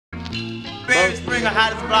Sperrys Springer,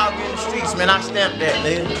 hottest blogger in the streets, man. I stamped that,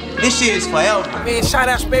 man. This shit is forever. Man, shout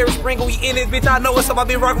out Sperrys Springer. We in this bitch. I know what's up. I've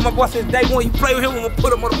been rocking my boy since day one. You play with him, I'm gonna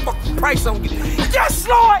put a motherfucking price on you. Yes,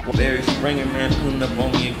 Lord! Sperrys Springer, man, putting up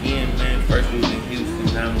on me again, man. First we was in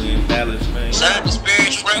Houston, now we in Dallas, man. Shout out to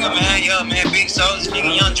Sperrys Springer, man. Yo, man, big souls,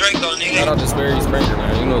 nigga, young Draco, nigga. Shout out to Sperrys Springer,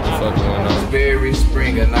 man. You know what the fuck going on. Sperrys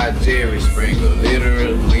Springer, not Jerry Springer.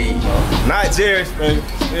 Literally. Not Jerry Springer.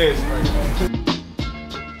 Sperrys Springer.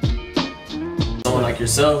 Someone like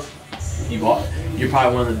yourself, you're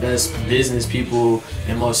probably one of the best business people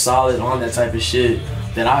and most solid on that type of shit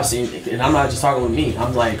that I've seen. And I'm not just talking with me.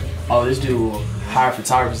 I'm like, oh, this dude will hire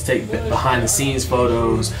photographers to take behind the scenes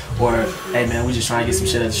photos, or hey man, we just trying to get some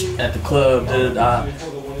shit at the club. Da, da, da.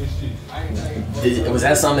 Was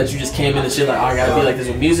that something that you just came in and shit like, oh, I gotta be like this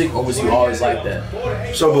with music, or was you always like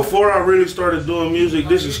that? So before I really started doing music,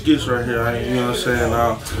 this is Skits right here. You know what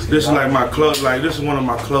I'm saying? This is like my close, like this is one of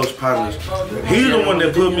my close partners. He's the one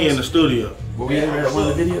that put me in the studio. Were we ever at one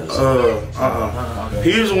of the videos?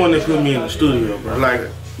 He's the one that put me in the studio, bro. Like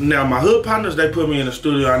now, my hood partners, they put me in the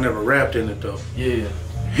studio. I never rapped in it though. Yeah.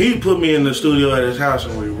 He put me in the studio at his house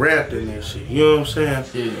and we rapped in that shit. You know what I'm saying?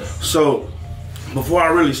 Yeah. So before I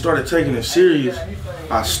really started taking it serious,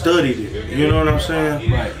 I studied it, you know what I'm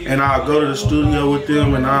saying? Right. And I'll go to the studio with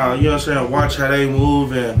them and I'll, you know what I'm saying, watch how they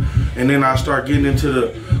move and then I start getting into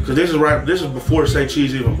the, cause this is before Say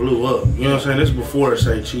Cheese even blew up, you know what I'm saying? This is before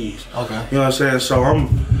Say Cheese. Okay. You know what I'm saying? So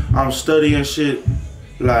I'm studying shit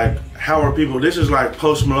like, how are people, this is like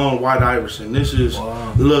Post Malone, White Iverson. This is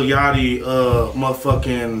Lil Yachty,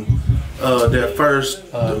 motherfucking, that first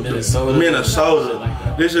Minnesota.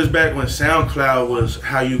 Like this is back when SoundCloud was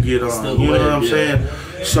how you get on. You know what I'm saying?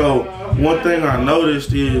 So one thing I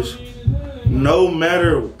noticed is no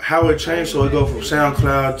matter how it changed, so it go from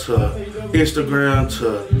SoundCloud to Instagram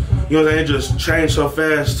to, you know what I'm saying, it just changed so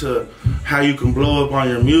fast to how you can blow up on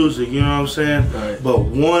your music, you know what I'm saying? Right. But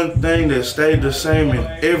one thing that stayed the same in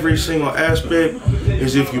every single aspect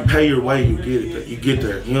is if you pay your way, you get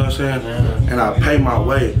there, you know what I'm saying? And I pay my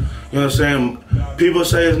way. You know what I'm saying? People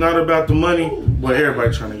say it's not about the money, but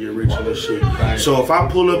everybody trying to get rich in this shit. Right. So if I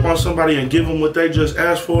pull up on somebody and give them what they just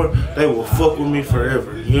asked for, they will fuck with me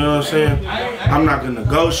forever. You know what I'm saying? I'm not gonna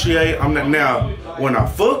negotiate. I'm not now. When I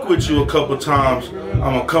fuck with you a couple times,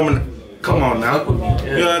 I'm gonna come on now.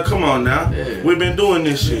 Yeah, come on now. We've been doing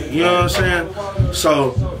this shit. You know what I'm saying?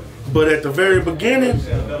 So. But at the very beginning,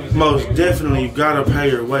 most definitely you gotta pay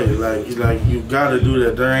your way. Like you gotta do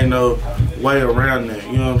that. There ain't no way around that.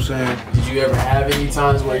 You know what I'm saying? Did you ever have any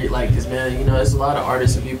times where you like, cause man, you know, there's a lot of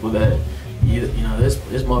artists and people that, you know, there's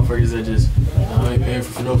motherfuckers that just, you know, I ain't paying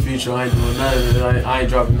for no feature. I ain't doing nothing. I ain't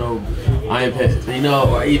dropping no. I ain't paying. You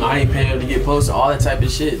know, or even I ain't paying them to get posted. All that type of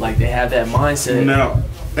shit. Like they have that mindset. Now,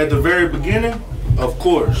 at the very beginning, of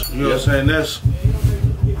course, you know what I'm saying. That's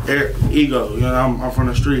ego, you know, I'm from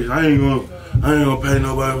the streets. I ain't gonna pay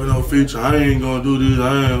nobody for no feature. I ain't gonna do this.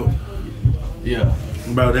 Yeah.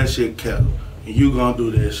 Bro, that shit kept. And you gonna do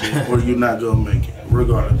that shit, or you not gonna make it,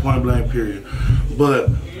 regardless. Point blank, period. But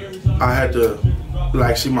I had to,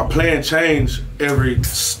 like, see, my plan changed every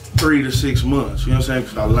 3 to 6 months. You know what I'm saying?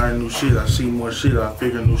 Because I learn new shit, I see more shit, I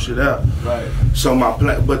figure new shit out. Right. So my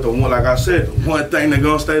plan, but the one, like I said, the one thing that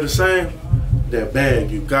gonna stay the same. That bag,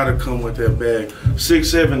 you gotta come with that bag.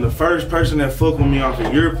 6'7", the first person that fucked with me off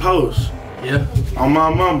of your post. Yeah. On my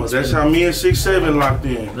mama. That's how me and 6'7" locked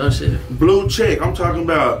in. No shit. Blue check. I'm talking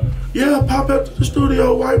about, yeah, pop up to the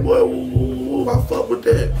studio, white boy. Ooh, I fuck with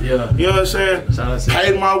that. Yeah. You know what I'm saying?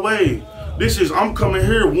 Paid my way. This is, I'm coming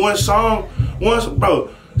here, one song,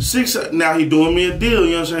 bro. 6'7", now he doing me a deal,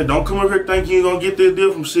 you know what I'm saying? Don't come up here thinking you gonna get this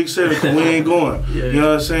deal from 6'7", because we ain't going. You know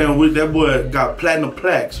what I'm saying? That boy got platinum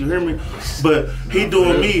plaques, you hear me? But he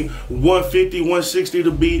doing me $150, $160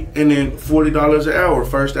 to beat, and then $40 an hour,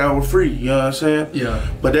 first hour free, you know what I'm saying? Yeah.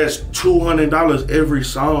 But that's $200 every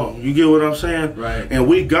song, you get what I'm saying? Right. And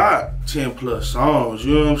we got 10 plus songs,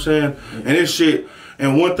 you know what I'm saying? And this shit,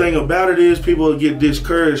 and one thing about it is people get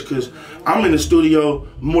discouraged because I'm in the studio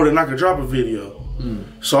more than I can drop a video.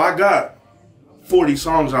 So I got 40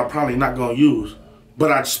 songs I'm probably not gonna use.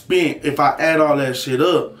 But I spent, if I add all that shit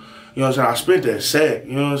up, you know what I'm saying, I spent that sack,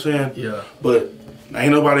 you know what I'm saying? Yeah. But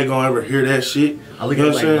ain't nobody gonna ever hear that shit. I look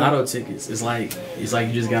at like lotto tickets. It's like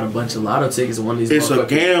you just got a bunch of lotto tickets and one of these. It's a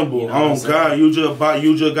gamble. You know oh God, you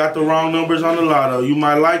just got the wrong numbers on the lotto. You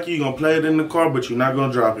might like it, you gonna play it in the car, but you're not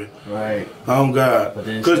gonna drop it. Right. Oh God.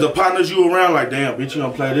 Because the partners you around like, damn, bitch, you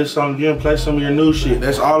gonna play this song again, play some of your new shit.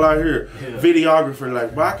 That's all I hear. Yeah. Videographer,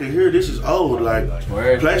 like, bro, I can hear this is old. Like,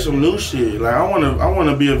 play some new shit. Like, I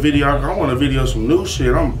wanna be a videographer. I wanna video some new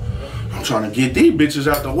shit. I'm trying to get these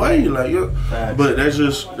bitches out the way, like, but that's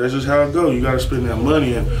just how it goes. You gotta spend that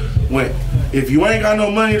money, and if you ain't got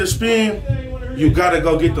no money to spend, you gotta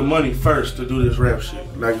go get the money first to do this rap shit.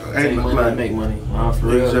 Like, ain't money to make money. For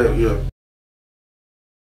real. Exactly, yeah.